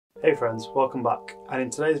Hey friends, welcome back, and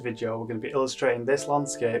in today's video we're going to be illustrating this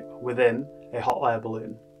landscape within a hot air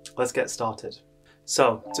balloon. Let's get started.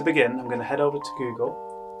 So to begin, I'm going to head over to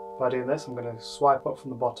Google. By doing this, I'm going to swipe up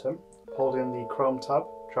from the bottom, holding the Chrome tab,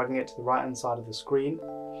 dragging it to the right hand side of the screen,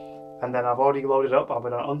 and then I've already loaded up. I've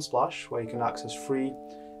been on Unsplash where you can access free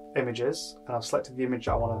images, and I've selected the image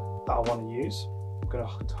that I want to use. I'm going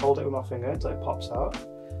to hold it with my finger until it pops out,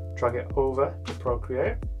 drag it over to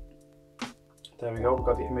Procreate. There we go, we've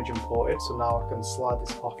got the image imported, so now I can slide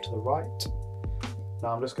this off to the right.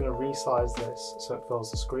 Now I'm just going to resize this so it fills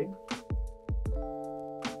the screen.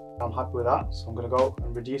 I'm happy with that, so I'm going to go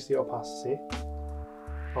and reduce the opacity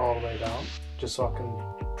all the way down, just so I can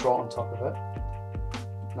draw on top of it.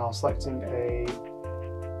 Now selecting a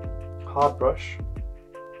hard brush,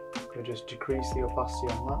 I'm going to just decrease the opacity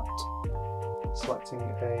on that. Selecting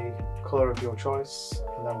a colour of your choice,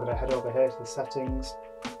 and then I'm going to head over here to the settings,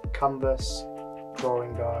 canvas,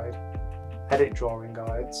 drawing guide, edit drawing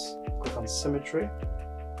guides, click on symmetry,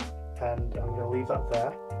 and I'm going to leave that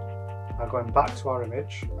there. Now going back to our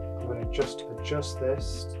image, I'm going to just adjust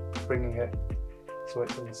this, bringing it so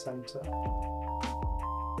it's in the centre.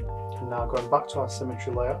 And now going back to our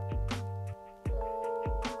symmetry layer,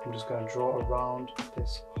 I'm just going to draw around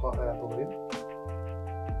this hot air balloon,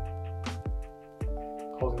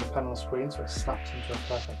 holding the pen on the screen so it snaps into a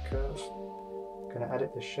perfect curve. I'm going to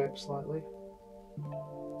edit the shape slightly.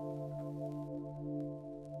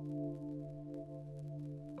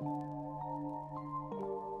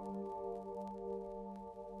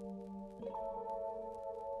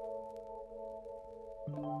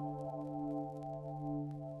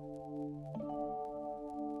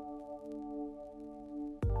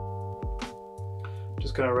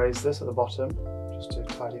 Just going to raise this at the bottom just to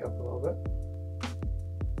tidy it up a little bit.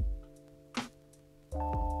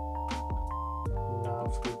 Now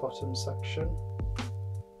for the bottom section,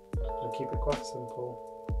 to keep it quite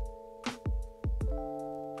simple,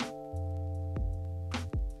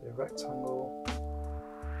 a rectangle.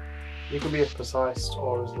 You can be as precise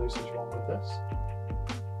or as loose as you want with this.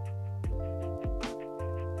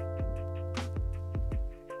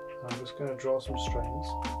 I'm just going to draw some strings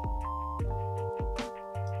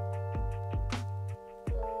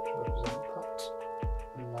to represent that.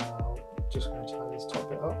 Now just going to tie this top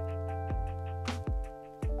bit up.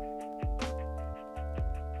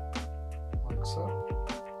 So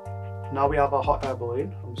now we have our hot air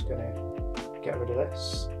balloon. I'm just going to get rid of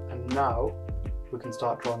this, and now we can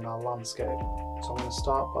start drawing our landscape. So I'm going to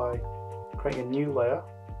start by creating a new layer,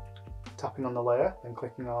 tapping on the layer, then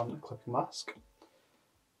clicking on clipping mask.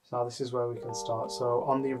 So now this is where we can start. So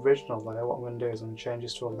on the original layer, what I'm going to do is I'm going to change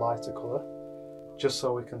this to a lighter colour, just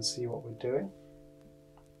so we can see what we're doing.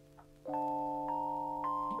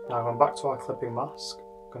 Now going back to our clipping mask,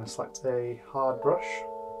 I'm going to select a hard brush.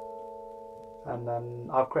 And then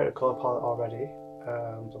I've created a colour palette already, so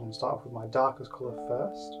I'm going to start off with my darkest colour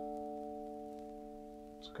first.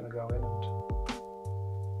 Just going to go in and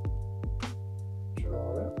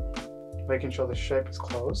draw it, making sure the shape is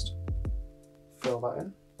closed, fill that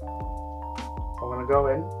in. So I'm going to go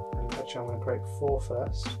in, and actually I'm going to create 4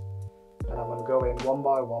 first, and I'm going to go in one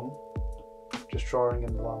by one, just drawing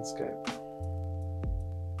in the landscape.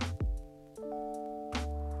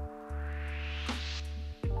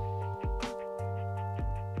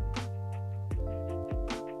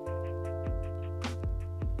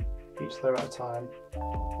 Each layer at a time,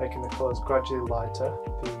 making the colours gradually lighter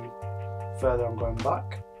the further I'm going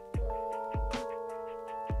back.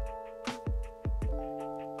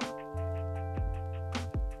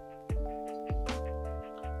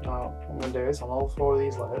 Now what I'm going to do is on all 4 of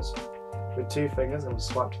these layers, with 2 fingers I'm going to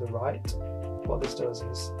swipe to the right. What this does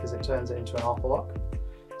is it turns it into an ortholock.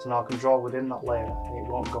 So now I can draw within that layer and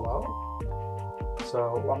it won't go out.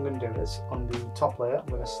 So what I'm going to do is on the top layer I'm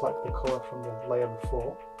going to select the colour from the layer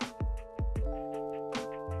before.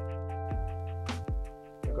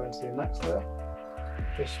 Go into the next layer,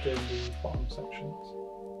 just in the bottom sections.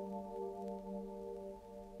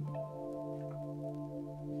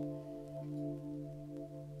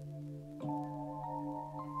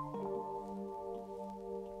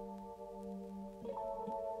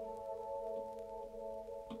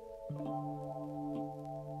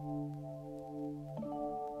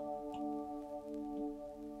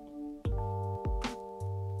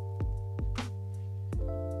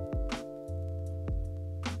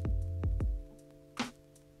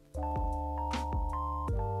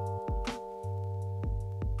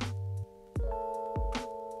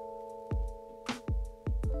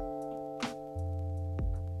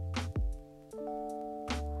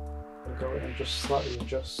 Go in and just slightly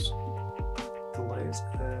adjust the layers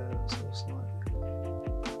ever so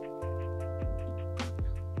slightly.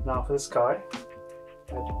 Now for the sky,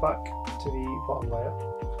 head back to the bottom layer,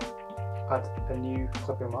 add a new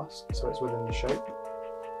clipping mask so it's within the shape.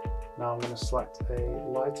 Now I'm going to select a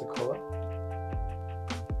lighter colour,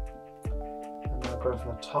 and now going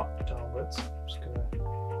from the top downwards, I'm just going to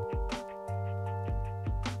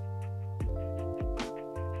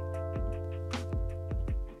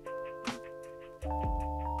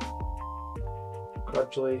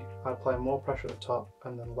gradually apply more pressure at the top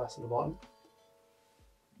and then less at the bottom.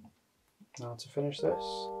 Now to finish this,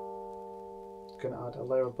 I'm going to add a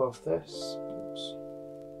layer above this. Oops.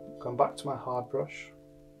 Going back to my hard brush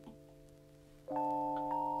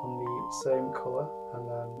on the same colour, and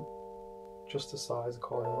then just the size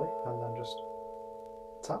accordingly, and then just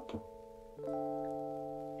tap.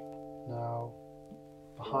 Now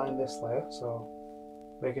behind this layer, so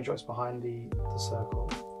making sure it's behind the circle,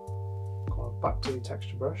 going back to the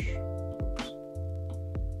texture brush. Oops.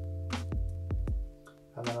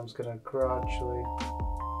 And then I'm just going to gradually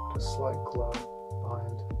add a slight glow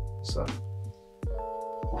behind the sun,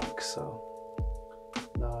 like so.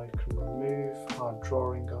 Now you can remove our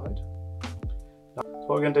drawing guide. Now, so what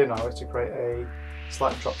we're going to do now is to create a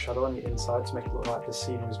slight drop shadow on the inside to make it look like the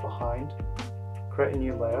scenery is behind. Create a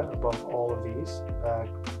new layer above all of these,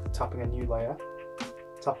 tapping a new layer,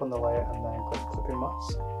 tap on the layer and then click clipping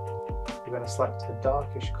mask. We're going to select a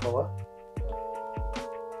darkish colour,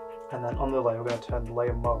 and then on the layer we're going to turn the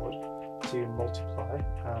layer mode to multiply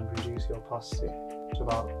and reduce the opacity to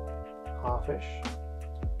about half-ish.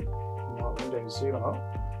 Now what we're going to do is zoom out.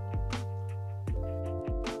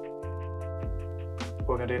 What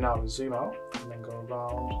we're going to do now is zoom out and then go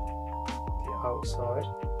around the outside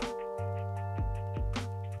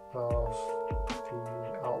of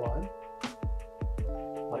the outline,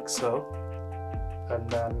 like so, and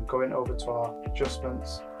then going over to our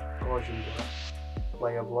adjustments, Gaussian blur,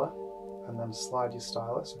 layer blur, and then slide your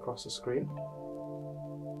stylus across the screen,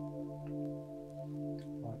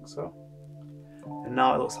 like so. And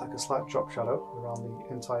now it looks like a slight drop shadow around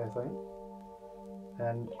the entire thing.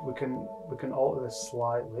 And we can alter this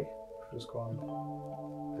slightly. Just go and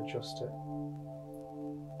adjust it,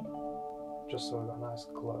 just so we've got a nice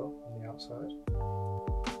glow on the outside.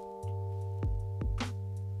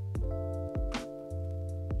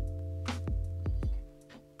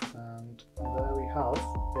 And there we have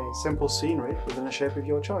a simple scenery within the shape of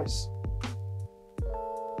your choice.